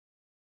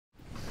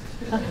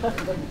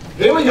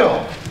Here we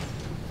go.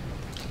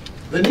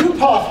 The new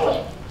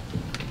pathway.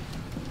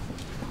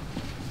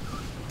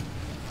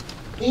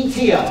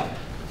 ETL.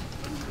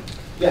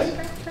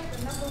 Yes?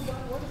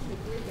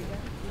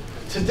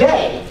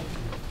 Today,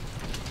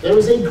 there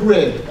is a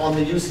grid on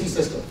the UC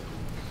system.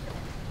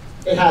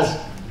 It has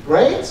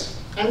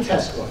grades and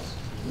test scores,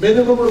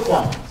 minimum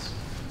requirements.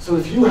 So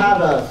if you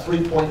have a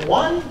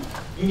 3.1,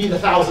 you need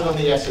 1,000 on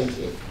the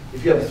SAT.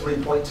 If you have a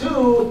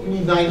 3.2, you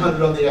need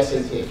 900 on the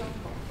SAT.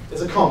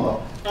 It's a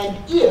combo. And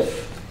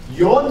if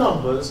your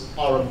numbers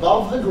are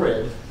above the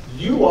grid,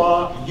 you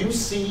are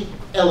UC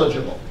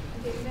eligible.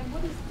 Okay, then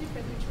what is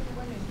different between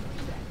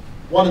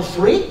 1 and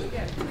 3 then? 1 and 3?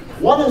 Yeah.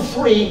 1 and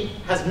 3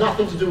 has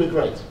nothing to do with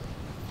grades.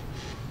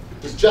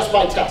 It's just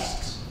by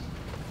tests.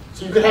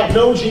 So you could have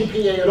no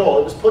GPA at all.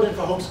 It was put in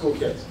for homeschool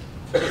kids.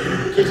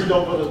 Kids who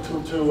don't go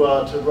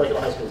to regular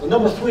high schools. And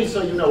number 3,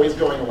 so you know, is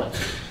going away.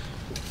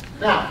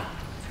 Now,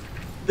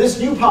 this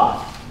new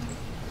path,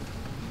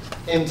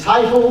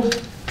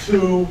 entitled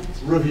to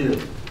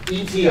review,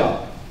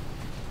 ETR,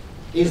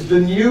 is the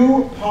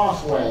new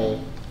pathway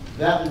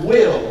that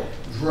will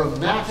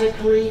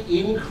dramatically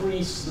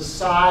increase the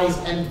size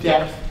and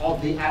depth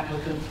of the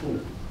applicant pool.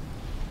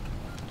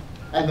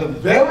 And the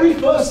very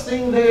first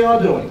thing they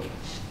are doing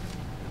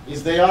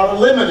is they are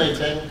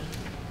eliminating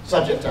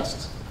subject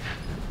tests.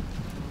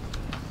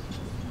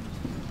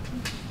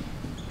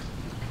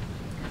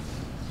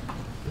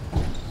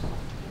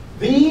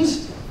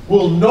 These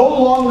will no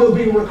longer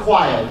be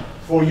required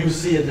for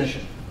UC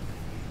admission.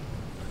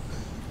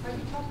 Are you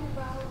talking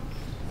about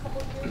a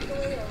couple of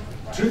years ago?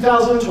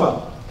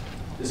 2012.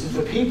 This is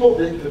for people,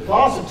 the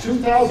class of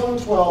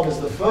 2012 is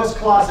the first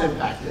class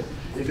impacted.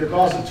 If your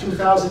class of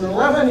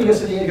 2011, you're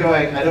sitting here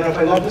going, I don't know if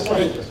I love this or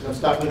hate this, I'm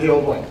stuck with the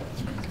old way.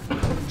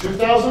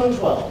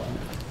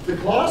 2012. The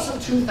class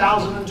of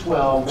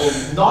 2012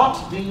 will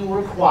not be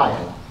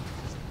required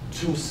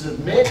to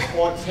submit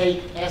or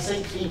take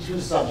SAT 2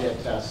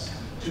 subject tests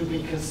to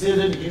be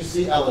considered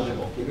UC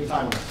eligible. Give me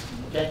time on this,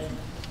 okay?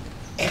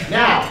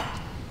 Now,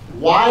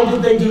 why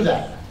did they do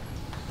that?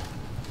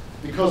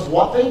 Because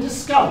what they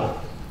discovered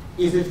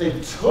is if they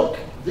took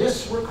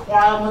this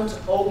requirement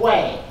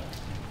away,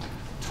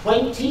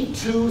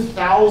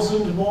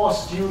 22,000 more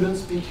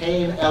students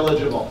became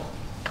eligible.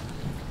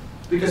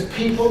 Because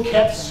people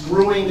kept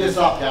screwing this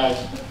up, guys.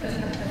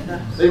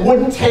 They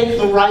wouldn't take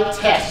the right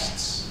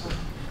tests.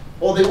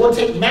 Or they would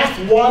take Math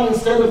 1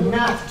 instead of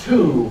Math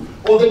 2.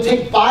 Or they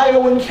take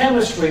bio and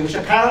chemistry, which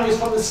apparently is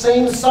from the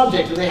same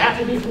subject, and they have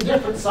to be from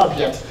different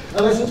subjects,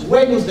 unless it's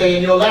Wednesday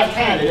and you're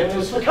left-handed, and it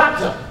was for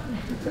fakakta.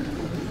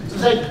 So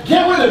say,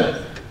 get rid of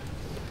it.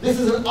 This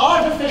is an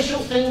artificial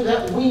thing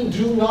that we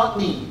do not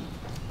need.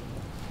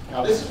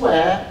 Now this is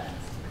where,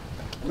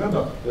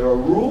 remember, there are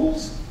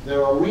rules,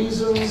 there are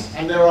reasons,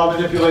 and there are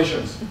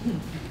manipulations.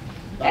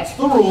 That's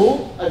the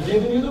rule. I've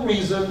given you the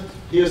reason.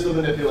 Here's the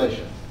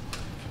manipulation.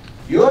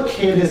 Your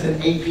kid is in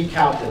AP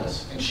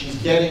Calculus, and she's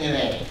getting an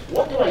A.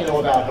 What do I know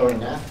about her in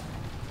math?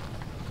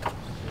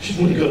 She's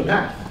really good at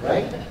math,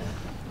 right?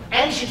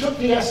 And she took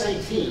the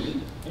SAT,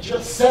 and she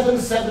got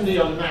 770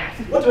 on math.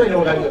 What do I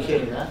know about your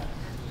kid in math?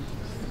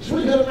 She's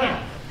really good at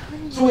math.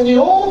 So in the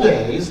old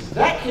days,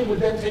 that kid would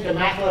then take a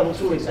math level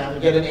 2 exam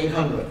and get an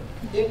 800.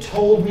 It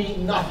told me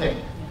nothing.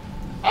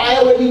 I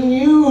already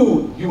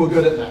knew you were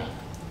good at math.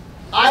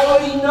 I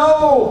already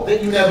know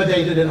that you never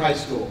dated in high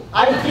school.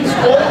 I pieced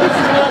all this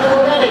together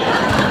already.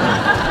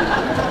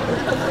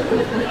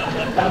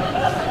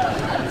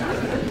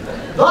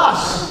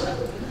 Thus,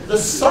 the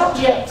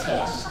subject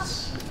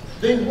tests,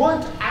 they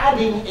weren't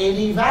adding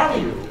any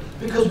value,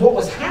 because what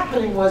was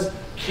happening was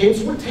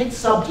kids would take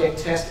subject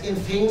tests in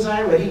things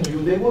I already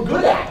knew they were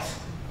good at.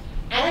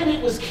 And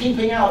it was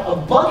keeping out a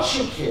bunch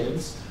of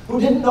kids who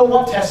didn't know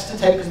what tests to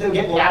take because they were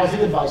getting lousy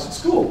advice at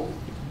school.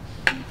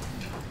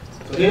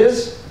 So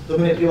here's the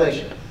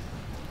manipulation.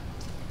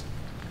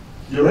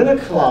 You're in a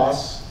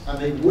class and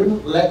they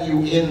wouldn't let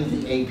you in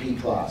the AP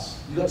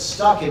class. You got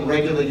stuck in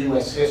regular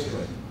US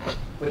history,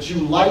 but you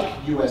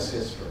like US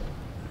history.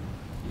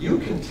 You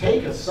can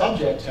take a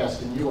subject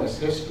test in US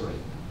history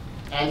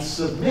and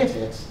submit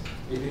it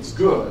if it's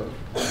good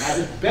and have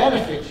it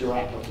benefit your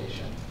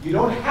application. You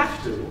don't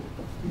have to,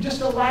 you're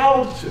just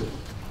allowed to.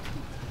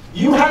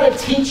 You had a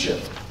teacher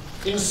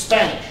in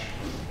Spanish.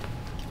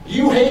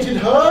 You hated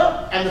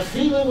her, and the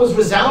feeling was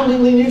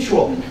resoundingly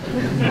mutual.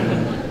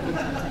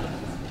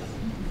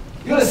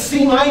 You got a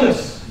C-,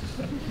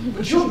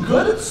 but you're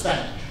good at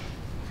Spanish.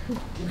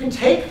 You can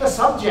take the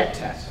subject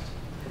test.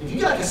 If you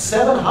get like a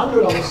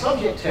 700 on the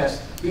subject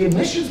test, the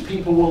admissions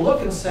people will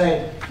look and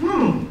say,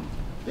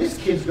 this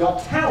kid's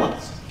got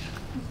talent.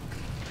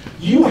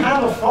 You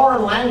have a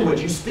foreign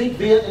language. You speak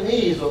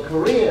Vietnamese or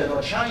Korean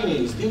or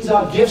Chinese. These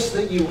are gifts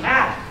that you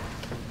have.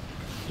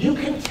 You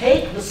can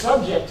take the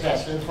subject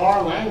test in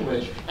foreign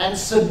language and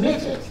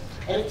submit it.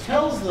 And it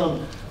tells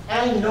them,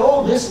 I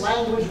know this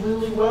language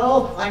really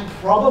well. I'm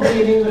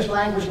probably an English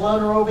language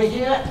learner over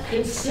here.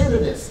 Consider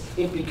this.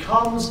 It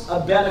becomes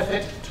a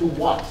benefit to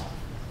what?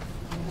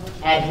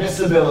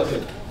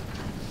 Admissibility.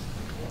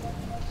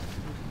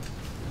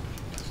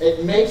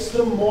 It makes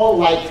them more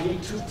likely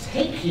to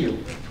take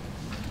you.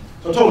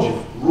 So I told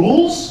you,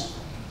 rules,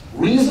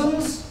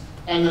 reasons,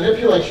 and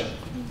manipulation.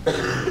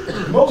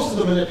 Most of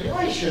the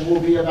manipulation will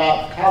be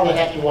about how the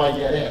heck do I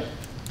get in.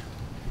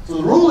 So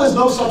the rule is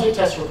no subject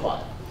test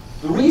required.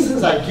 The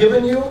reasons I've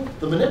given you,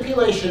 the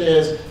manipulation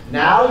is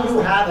now you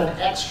have an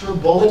extra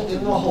bullet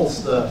in the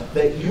holster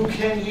that you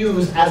can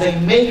use as a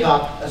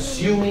makeup,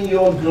 assuming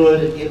you're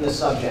good in the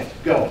subject.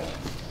 Go.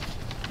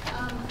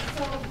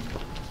 So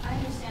I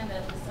understand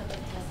that the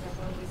subject tests are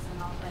bogus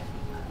and all, but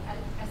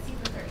I see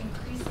that they're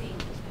increasing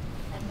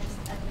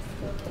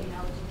admissibility and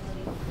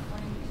eligibility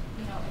when,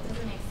 it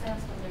doesn't make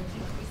sense when they're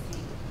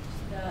decreasing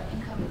the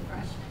incoming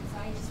freshmen. So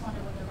I just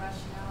wonder what the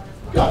rationale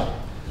is. Got it.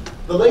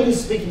 The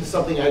lady's speaking to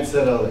something I'd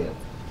said earlier.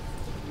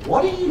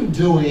 What are you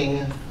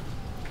doing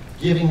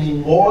giving me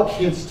more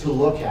kids to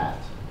look at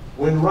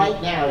when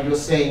right now you're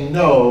saying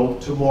no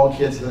to more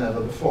kids than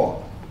ever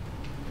before?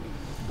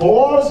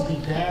 Boers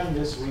began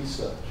this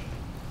research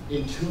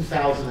in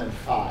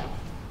 2005,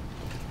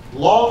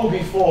 long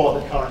before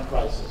the current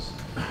crisis.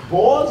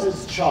 Boers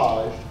is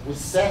charged with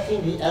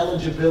setting the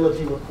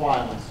eligibility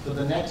requirements for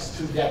the next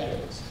 2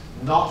 decades,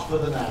 not for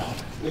the now.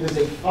 It is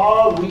a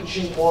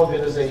far-reaching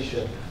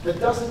organization that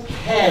doesn't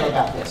care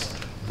about this.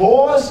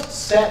 Boers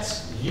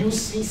sets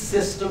UC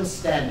system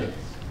standards.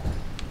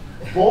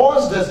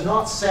 Boers does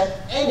not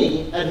set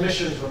any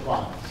admissions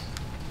requirements.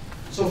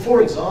 So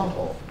for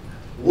example,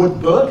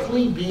 would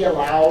Berkeley be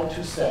allowed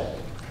to say,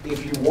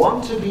 if you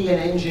want to be an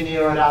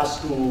engineer at our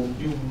school,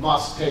 you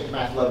must take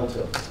Math Level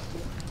 2?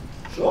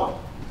 Sure.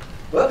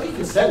 Berkeley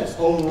can set its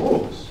own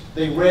rules.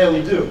 They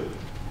rarely do.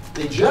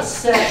 They just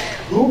set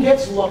who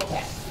gets looked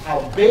at.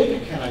 How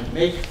big can I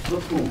make the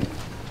pool?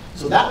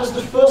 So that was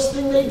the first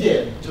thing they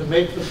did to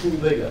make the pool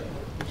bigger.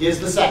 Here's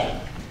the second.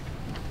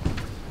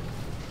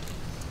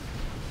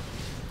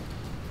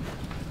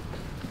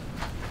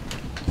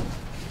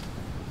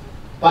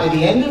 By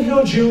the end of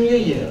your junior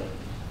year,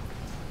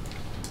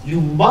 you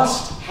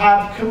must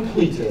have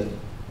completed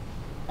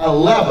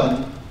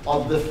 11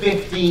 of the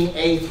 15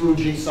 A through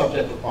G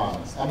subject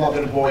requirements. I'm not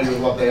going to bore you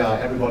with what they are.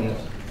 Everybody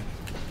knows.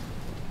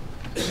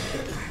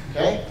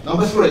 Okay?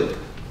 Number 3.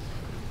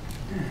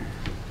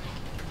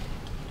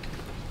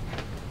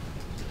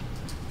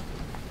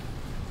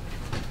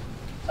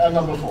 And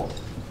number 4.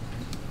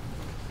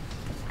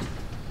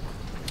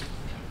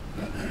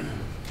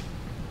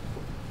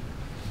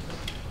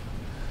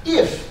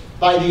 If,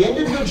 by the end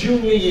of your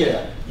junior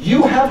year,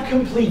 you have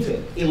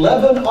completed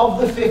 11 of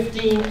the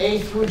 15 A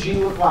through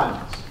G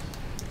requirements,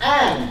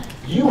 and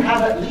you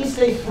have at least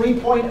a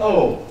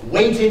 3.0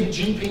 weighted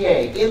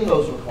GPA in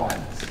those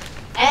requirements,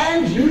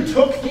 and you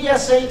took the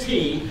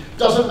SAT,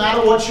 doesn't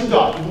matter what you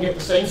got, you can get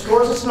the same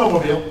score as a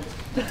snowmobile.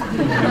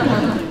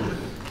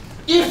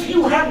 If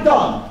you have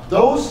done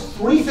those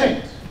 3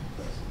 things,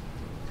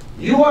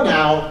 you are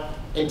now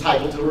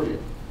entitled to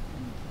review.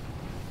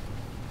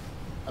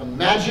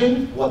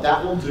 Imagine what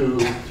that will do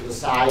to the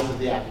size of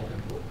the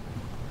applicant pool.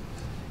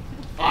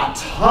 A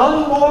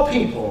ton more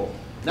people.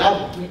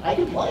 Now, I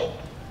can play.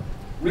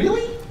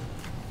 Really?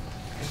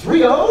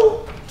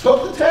 3.0?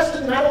 Took the test,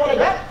 didn't matter what I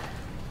got?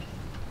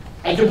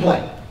 I can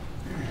play.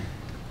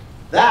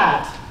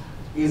 That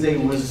is a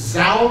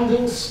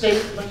resounding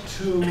statement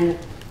to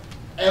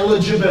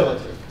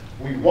eligibility.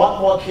 We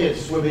want more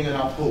kids swimming in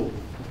our pool.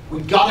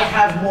 We've got to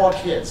have more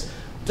kids.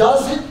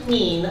 Does it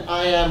mean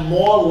I am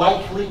more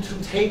likely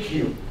to take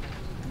you?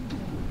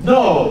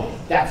 No,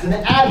 that's an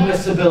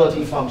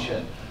admissibility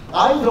function.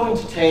 I'm going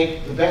to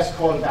take the best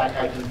quarterback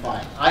I can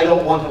find. I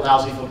don't want a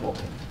lousy football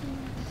team.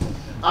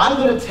 I'm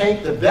going to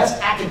take the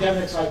best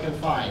academics I can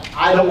find.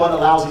 I don't want a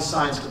lousy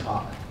science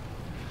department.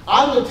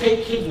 I'm going to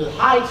take kids with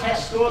high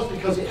test scores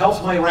because it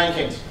helps my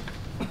rankings.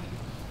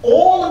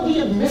 All of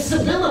the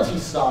admissibility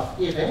stuff,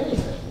 if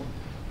anything,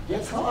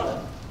 gets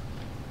harder,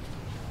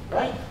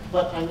 right?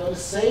 But I'm going to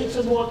say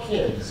to more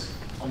kids,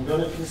 I'm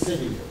going to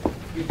consider you.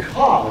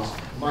 Because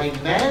my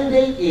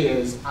mandate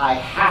is I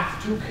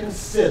have to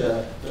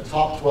consider the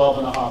top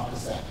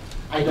 12.5%.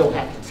 I don't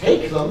have to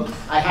take them,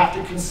 I have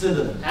to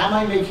consider them. Am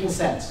I making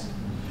sense?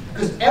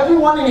 Because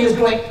everyone in here is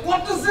going,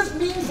 what does this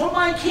mean for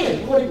my kid?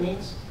 You know what it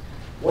means?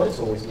 What it's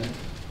always meant.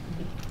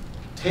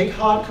 Take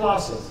hard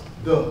classes,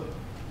 good.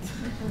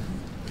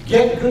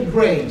 Get good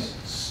grades,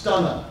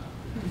 stunner.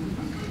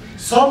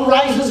 Sun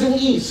rises in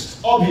east,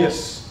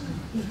 obvious.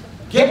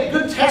 Get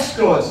good test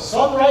scores,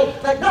 sun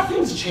right, like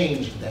nothing's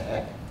changed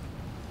there.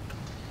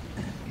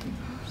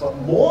 But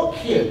more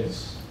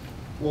kids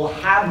will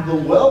have the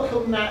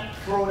welcome mat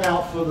thrown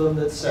out for them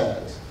that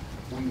says,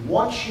 we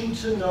want you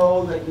to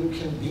know that you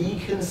can be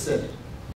considered.